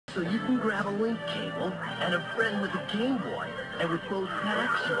So you can grab a link cable and a friend with a Game Boy, and with both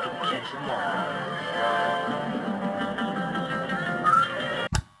packs you can catch them all.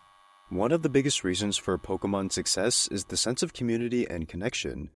 One of the biggest reasons for Pokemon's success is the sense of community and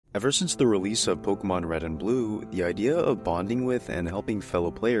connection. Ever since the release of Pokemon Red and Blue, the idea of bonding with and helping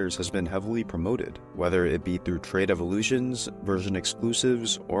fellow players has been heavily promoted, whether it be through trade evolutions, version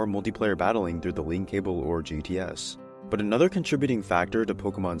exclusives, or multiplayer battling through the link cable or GTS. But another contributing factor to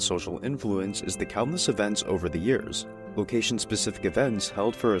Pokemon's social influence is the countless events over the years. Location-specific events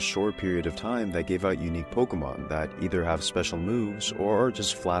held for a short period of time that gave out unique Pokemon that either have special moves or are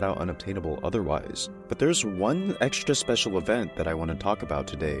just flat-out unobtainable otherwise. But there's one extra special event that I want to talk about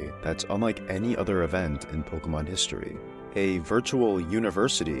today that's unlike any other event in Pokemon history. A virtual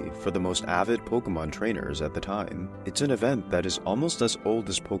university for the most avid Pokemon trainers at the time. It's an event that is almost as old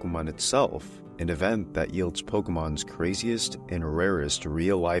as Pokemon itself, an event that yields Pokemon's craziest and rarest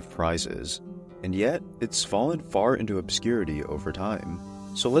real-life prizes. And yet, it's fallen far into obscurity over time.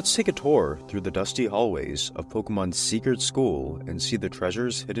 So let's take a tour through the dusty hallways of Pokemon's secret school and see the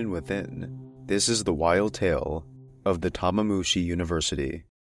treasures hidden within. This is the wild tale of the Tamamushi University.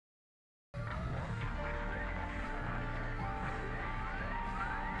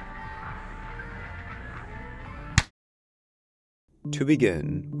 To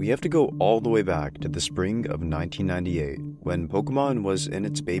begin, we have to go all the way back to the spring of 1998, when Pokemon was in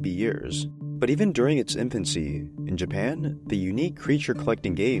its baby years. But even during its infancy, in Japan, the unique creature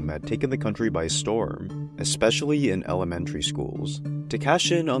collecting game had taken the country by storm, especially in elementary schools. To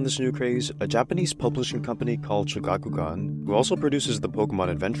cash in on this new craze, a Japanese publishing company called Shogakukan, who also produces the Pokemon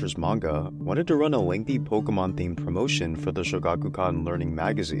Adventures manga, wanted to run a lengthy Pokemon-themed promotion for the Shogakukan Learning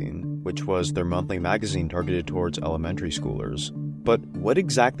Magazine, which was their monthly magazine targeted towards elementary schoolers. But what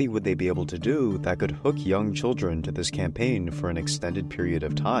exactly would they be able to do that could hook young children to this campaign for an extended period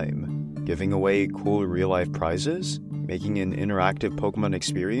of time? Giving away cool real-life prizes? Making an interactive Pokemon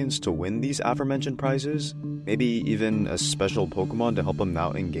experience to win these aforementioned prizes? Maybe even a special Pokemon to help them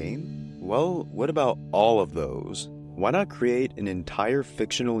out in-game? Well, what about all of those? Why not create an entire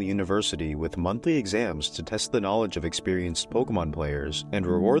fictional university with monthly exams to test the knowledge of experienced Pokemon players and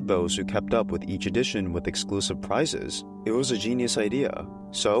reward those who kept up with each edition with exclusive prizes? It was a genius idea.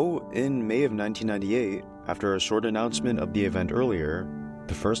 So, in May of 1998, after a short announcement of the event earlier,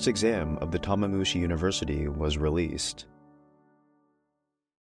 the first exam of the Tamamushi University was released.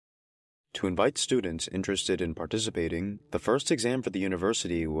 To invite students interested in participating, the first exam for the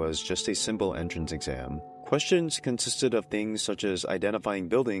university was just a simple entrance exam. Questions consisted of things such as identifying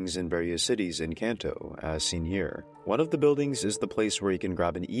buildings in various cities in Kanto, as seen here. One of the buildings is the place where you can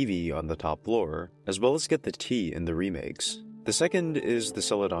grab an Eevee on the top floor, as well as get the T in the remakes. The second is the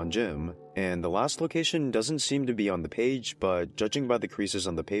Celadon Gym, and the last location doesn't seem to be on the page, but judging by the creases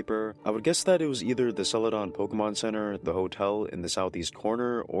on the paper, I would guess that it was either the Celadon Pokemon Center, the hotel in the southeast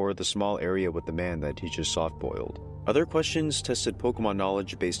corner, or the small area with the man that teaches soft-boiled. Other questions tested Pokemon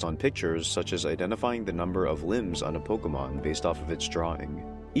knowledge based on pictures, such as identifying the number of limbs on a Pokemon based off of its drawing.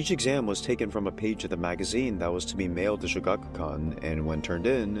 Each exam was taken from a page of the magazine that was to be mailed to Shogakukan, and when turned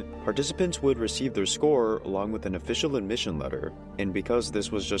in, participants would receive their score along with an official admission letter. And because this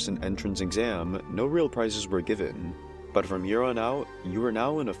was just an entrance exam, no real prizes were given. But from here on out, you were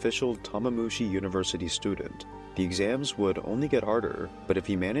now an official Tamamushi University student. The exams would only get harder, but if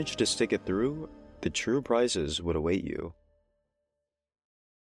you managed to stick it through, the true prizes would await you.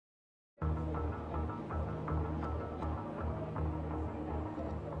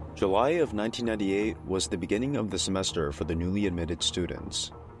 July of 1998 was the beginning of the semester for the newly admitted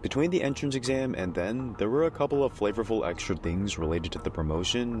students. Between the entrance exam and then, there were a couple of flavorful extra things related to the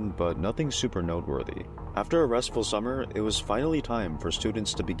promotion, but nothing super noteworthy. After a restful summer, it was finally time for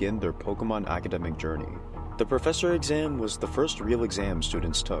students to begin their Pokemon academic journey. The professor exam was the first real exam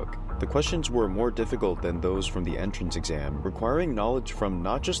students took. The questions were more difficult than those from the entrance exam, requiring knowledge from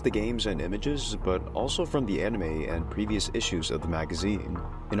not just the games and images, but also from the anime and previous issues of the magazine.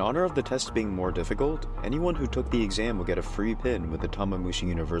 In honor of the test being more difficult, anyone who took the exam would get a free pin with the Tamamushi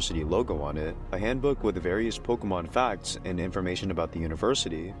University logo on it, a handbook with various Pokemon facts and information about the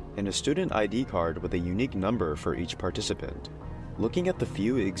university, and a student ID card with a unique number for each participant. Looking at the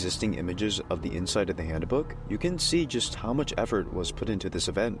few existing images of the inside of the handbook, you can see just how much effort was put into this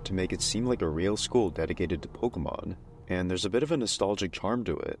event to make it seem like a real school dedicated to Pokemon. And there's a bit of a nostalgic charm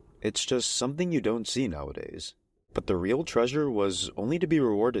to it. It's just something you don't see nowadays. But the real treasure was only to be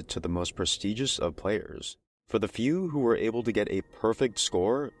rewarded to the most prestigious of players. For the few who were able to get a perfect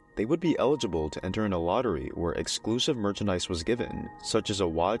score, they would be eligible to enter in a lottery where exclusive merchandise was given, such as a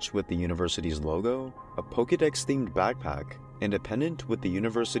watch with the university's logo, a Pokédex-themed backpack, and a pendant with the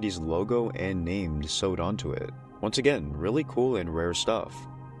university's logo and name sewed onto it. Once again, really cool and rare stuff.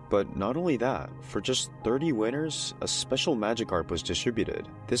 But not only that, for just 30 winners, a special Magikarp was distributed.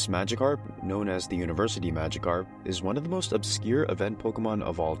 This Magikarp, known as the University Magikarp, is one of the most obscure event Pokemon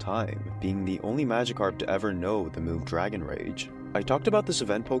of all time, being the only Magikarp to ever know the move Dragon Rage. I talked about this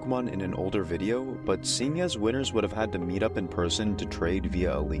event Pokemon in an older video, but seeing as winners would have had to meet up in person to trade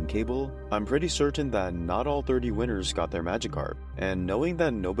via a link cable, I'm pretty certain that not all 30 winners got their Magikarp, and knowing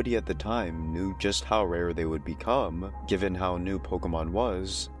that nobody at the time knew just how rare they would become, given how new Pokemon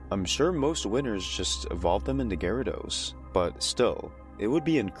was, I'm sure most winners just evolved them into Gyarados. But still, it would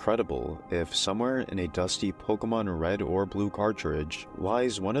be incredible if somewhere in a dusty Pokemon Red or Blue cartridge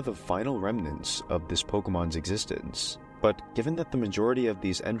lies one of the final remnants of this Pokemon's existence. But given that the majority of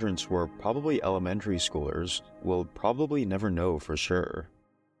these entrants were probably elementary schoolers, we'll probably never know for sure.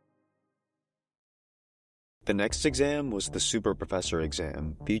 The next exam was the Super Professor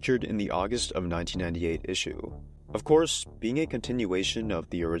exam, featured in the August of 1998 issue. Of course, being a continuation of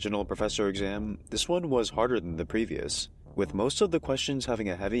the original Professor exam, this one was harder than the previous, with most of the questions having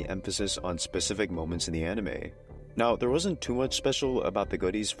a heavy emphasis on specific moments in the anime. Now, there wasn't too much special about the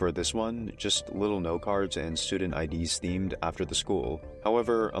goodies for this one, just little note cards and student IDs themed after the school.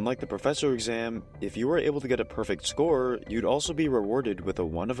 However, unlike the Professor exam, if you were able to get a perfect score, you'd also be rewarded with a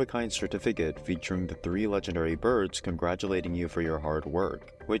one-of-a-kind certificate featuring the 3 legendary birds congratulating you for your hard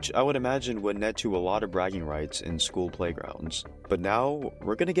work, which I would imagine would net to a lot of bragging rights in school playgrounds. But now,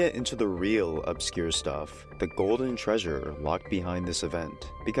 we're gonna get into the real obscure stuff, the golden treasure locked behind this event.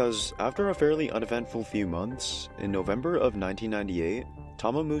 Because after a fairly uneventful few months, in November of 1998,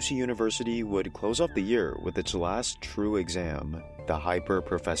 Tamamushi University would close off the year with its last true exam, the Hyper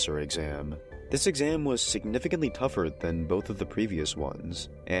Professor exam. This exam was significantly tougher than both of the previous ones,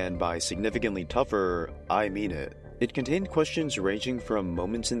 and by significantly tougher, I mean it. It contained questions ranging from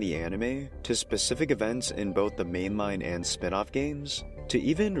moments in the anime, to specific events in both the mainline and spin-off games, to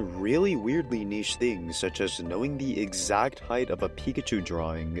even really weirdly niche things such as knowing the exact height of a Pikachu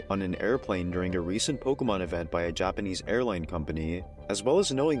drawing on an airplane during a recent Pokemon event by a Japanese airline company, as well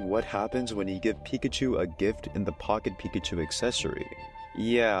as knowing what happens when you give Pikachu a gift in the Pocket Pikachu accessory.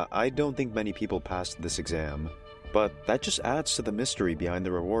 Yeah, I don't think many people passed this exam. But that just adds to the mystery behind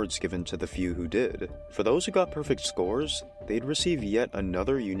the rewards given to the few who did. For those who got perfect scores, they'd receive yet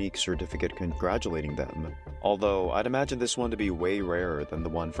another unique certificate congratulating them. Although, I'd imagine this one to be way rarer than the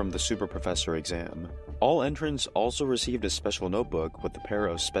one from the Super Professor exam. All entrants also received a special notebook with a pair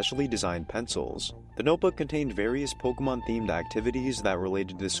of specially designed pencils. The notebook contained various Pokemon-themed activities that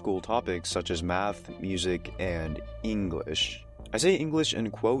related to school topics such as math, music, and English. I say English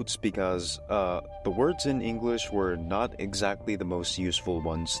in quotes because, the words in English were not exactly the most useful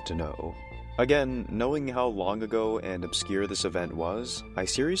ones to know. Again, knowing how long ago and obscure this event was, I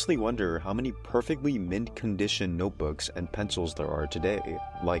seriously wonder how many perfectly mint-condition notebooks and pencils there are today,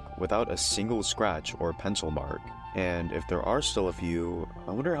 like without a single scratch or pencil mark. And if there are still a few,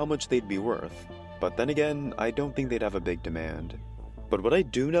 I wonder how much they'd be worth. But then again, I don't think they'd have a big demand. But what I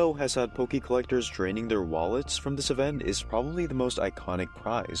do know has had Poke collectors draining their wallets from this event is probably the most iconic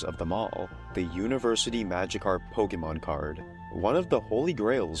prize of them all, the University Magikarp Pokemon card, one of the holy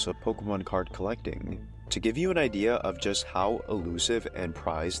grails of Pokemon card collecting. To give you an idea of just how elusive and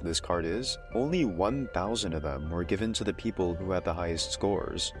prized this card is, only 1,000 of them were given to the people who had the highest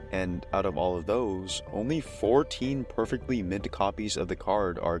scores, and out of all of those, only 14 perfectly mint copies of the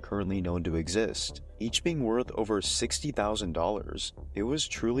card are currently known to exist, each being worth over $60,000. It was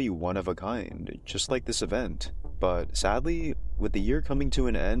truly one of a kind, just like this event. But sadly, with the year coming to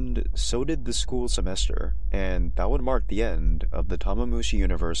an end, so did the school semester, and that would mark the end of the Tamamushi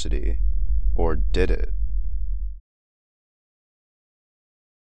University. Or did it?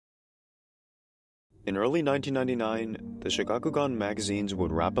 In early 1999, the Shigakugan magazines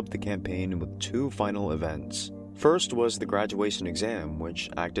would wrap up the campaign with 2 final events. First was the graduation exam, which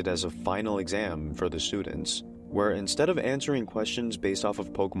acted as a final exam for the students, where instead of answering questions based off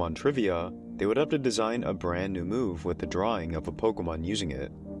of Pokemon trivia, they would have to design a brand new move with the drawing of a Pokemon using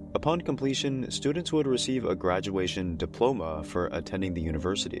it. Upon completion, students would receive a graduation diploma for attending the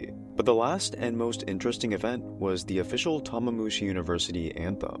university. But the last and most interesting event was the official Tamamushi University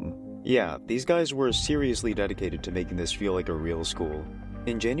anthem. Yeah, these guys were seriously dedicated to making this feel like a real school.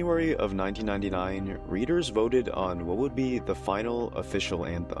 In January of 1999, readers voted on what would be the final official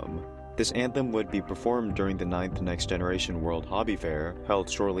anthem. This anthem would be performed during the 9th Next Generation World Hobby Fair, held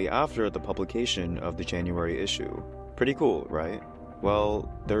shortly after the publication of the January issue. Pretty cool, right?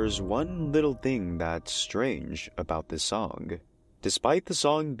 Well, there's one little thing that's strange about this song. Despite the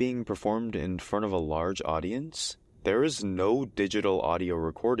song being performed in front of a large audience, there is no digital audio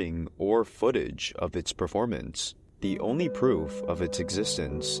recording or footage of its performance. The only proof of its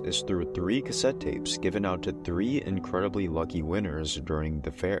existence is through 3 cassette tapes given out to 3 incredibly lucky winners during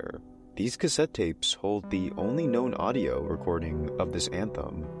the fair. These cassette tapes hold the only known audio recording of this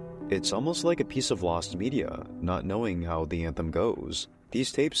anthem. It's almost like a piece of lost media, not knowing how the anthem goes.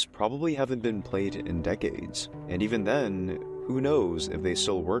 These tapes probably haven't been played in decades, and even then, who knows if they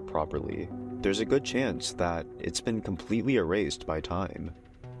still work properly. There's a good chance that it's been completely erased by time.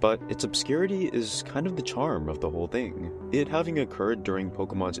 But its obscurity is kind of the charm of the whole thing. It having occurred during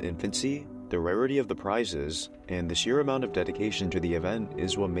Pokemon's infancy, the rarity of the prizes, and the sheer amount of dedication to the event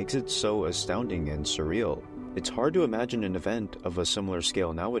is what makes it so astounding and surreal. It's hard to imagine an event of a similar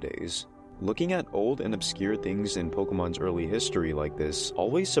scale nowadays. Looking at old and obscure things in Pokemon's early history like this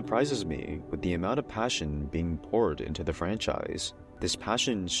always surprises me with the amount of passion being poured into the franchise. This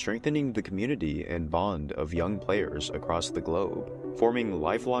passion strengthening the community and bond of young players across the globe, forming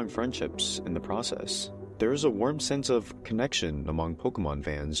lifelong friendships in the process. There is a warm sense of connection among Pokemon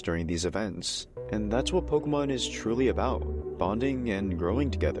fans during these events, and that's what Pokemon is truly about, bonding and growing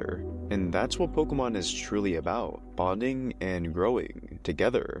together. And that's what Pokemon is truly about, bonding and growing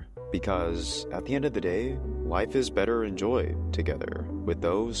together. Because at the end of the day, life is better enjoyed together with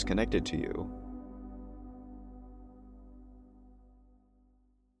those connected to you.